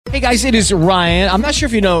Hey guys, it is Ryan. I'm not sure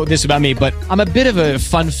if you know this about me, but I'm a bit of a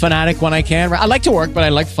fun fanatic when I can. I like to work, but I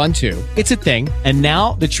like fun too. It's a thing. And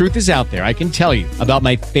now the truth is out there. I can tell you about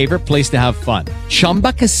my favorite place to have fun.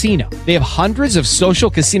 Chumba Casino. They have hundreds of social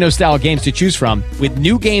casino style games to choose from with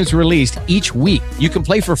new games released each week. You can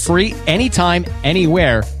play for free anytime,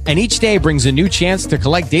 anywhere. And each day brings a new chance to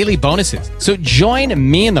collect daily bonuses. So join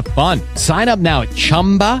me in the fun. Sign up now at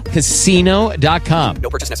ChumbaCasino.com. No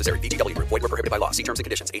purchase necessary. VGW. Void were prohibited by law. See terms and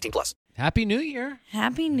conditions. 18 plus. Happy New Year.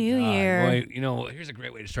 Happy New Year. Boy, here's a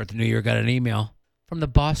great way to start the new year. Got an email from the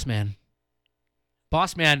Bossman.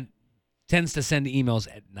 Bossman tends to send emails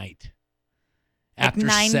at night. After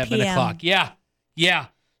 9 7 p.m. o'clock. Yeah.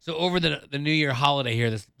 So over the New Year holiday here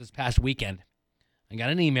this past weekend, I got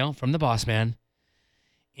an email from the Bossman.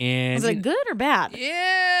 And Was it good or bad?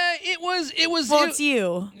 Yeah, it was. Well, it's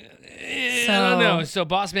you. I don't know. So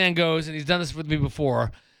Bossman goes, and he's done this with me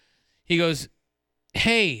before. He goes,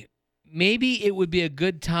 hey, maybe it would be a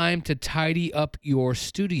good time to tidy up your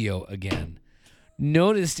studio again.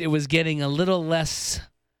 Noticed it was getting a little less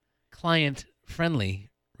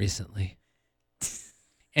client-friendly recently.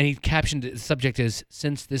 And he captioned it, the subject is,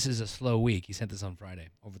 since this is a slow week. He sent this on Friday,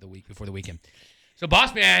 before the weekend. So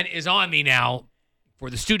Bossman is on me now for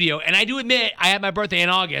the studio. And I do admit, I had my birthday in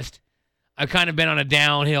August. I've kind of been on a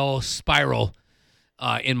downhill spiral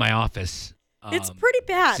in my office. It's pretty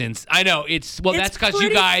bad. I know that's because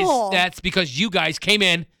you guys. Full. That's because you guys came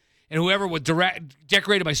in, and whoever was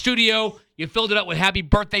decorated my studio, you filled it up with happy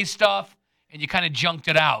birthday stuff, and you kind of junked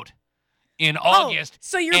it out in August.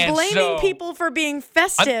 So you're blaming people for being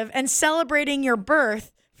festive and celebrating your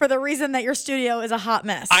birth for the reason that your studio is a hot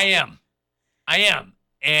mess. I am,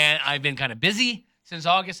 and I've been kind of busy since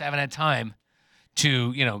August. I haven't had time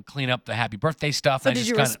to clean up the happy birthday stuff. So did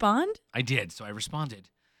you respond? I did. So I responded.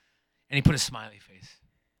 And he put a smiley face.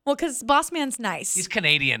 Well, because Bossman's nice. He's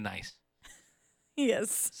Canadian nice. He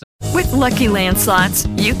is. With Lucky Land Slots,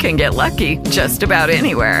 you can get lucky just about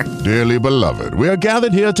anywhere. Dearly beloved, we are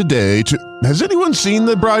gathered here today to... Has anyone seen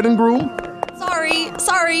the bride and groom?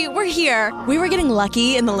 Sorry, we're here. We were getting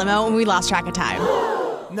lucky in the limo and we lost track of time.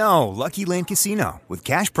 No, Lucky Land Casino, with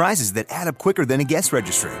cash prizes that add up quicker than a guest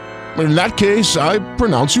registry. In that case, I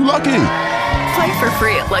pronounce you lucky. Play for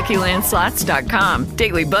free at LuckyLandSlots.com.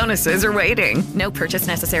 Daily bonuses are waiting. No purchase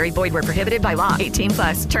necessary. Void where prohibited by law. 18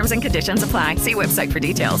 plus. Terms and conditions apply. See website for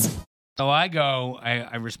details. So I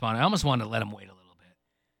respond. I almost wanted to let him wait a little bit,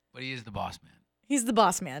 but he is the boss man. He's the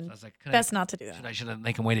boss man. So I was like, best not to do that. Should I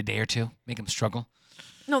make him wait a day or two? Make him struggle?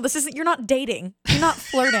 No, this isn't. You're not dating. You're not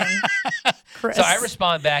flirting, Chris. So I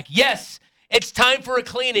respond back, yes, it's time for a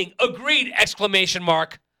cleaning. Agreed! !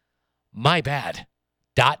 My bad. ...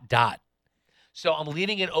 So I'm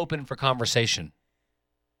leaving it open for conversation.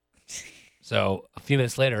 So a few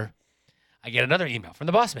minutes later, I get another email from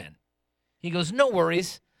the boss man. He goes, no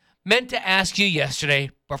worries. Meant to ask you yesterday,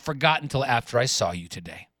 but forgot until after I saw you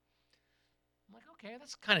today. I'm like, okay,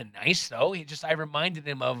 that's kind of nice, though. I reminded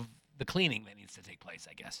him of the cleaning that needs to take place,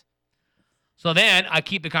 I guess. So then I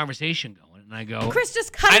keep the conversation going, and I go, Chris,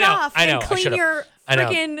 just cut it off and clean your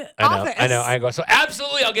freaking office. I know. I go, so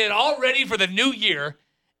absolutely, I'll get it all ready for the new year! !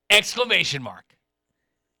 And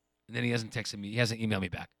then he hasn't texted me. He hasn't emailed me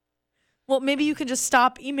back. Well, maybe you could just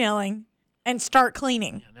stop emailing and start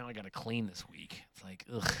cleaning. Yeah, now I got to clean this week. It's like,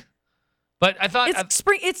 ugh. But I thought... It's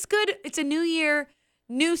spring. It's good. It's a new year,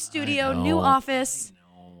 new studio, new office.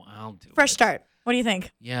 No, I'll do it. Fresh start. What do you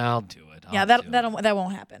think? Yeah, I'll do it. That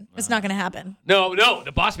won't happen. It's not going to happen. No,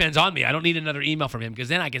 the boss man's on me. I don't need another email from him because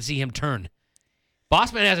then I can see him turn.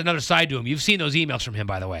 Boss man has another side to him. You've seen those emails from him,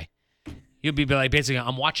 by the way. He'll be like, basically,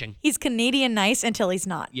 I'm watching. He's Canadian nice until he's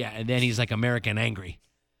not. Yeah, and then he's like American angry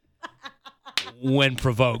when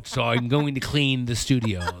provoked. So I'm going to clean the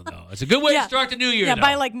studio, though. It's a good way to start the new year, Yeah, though.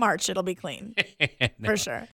 by like March, it'll be clean. For sure.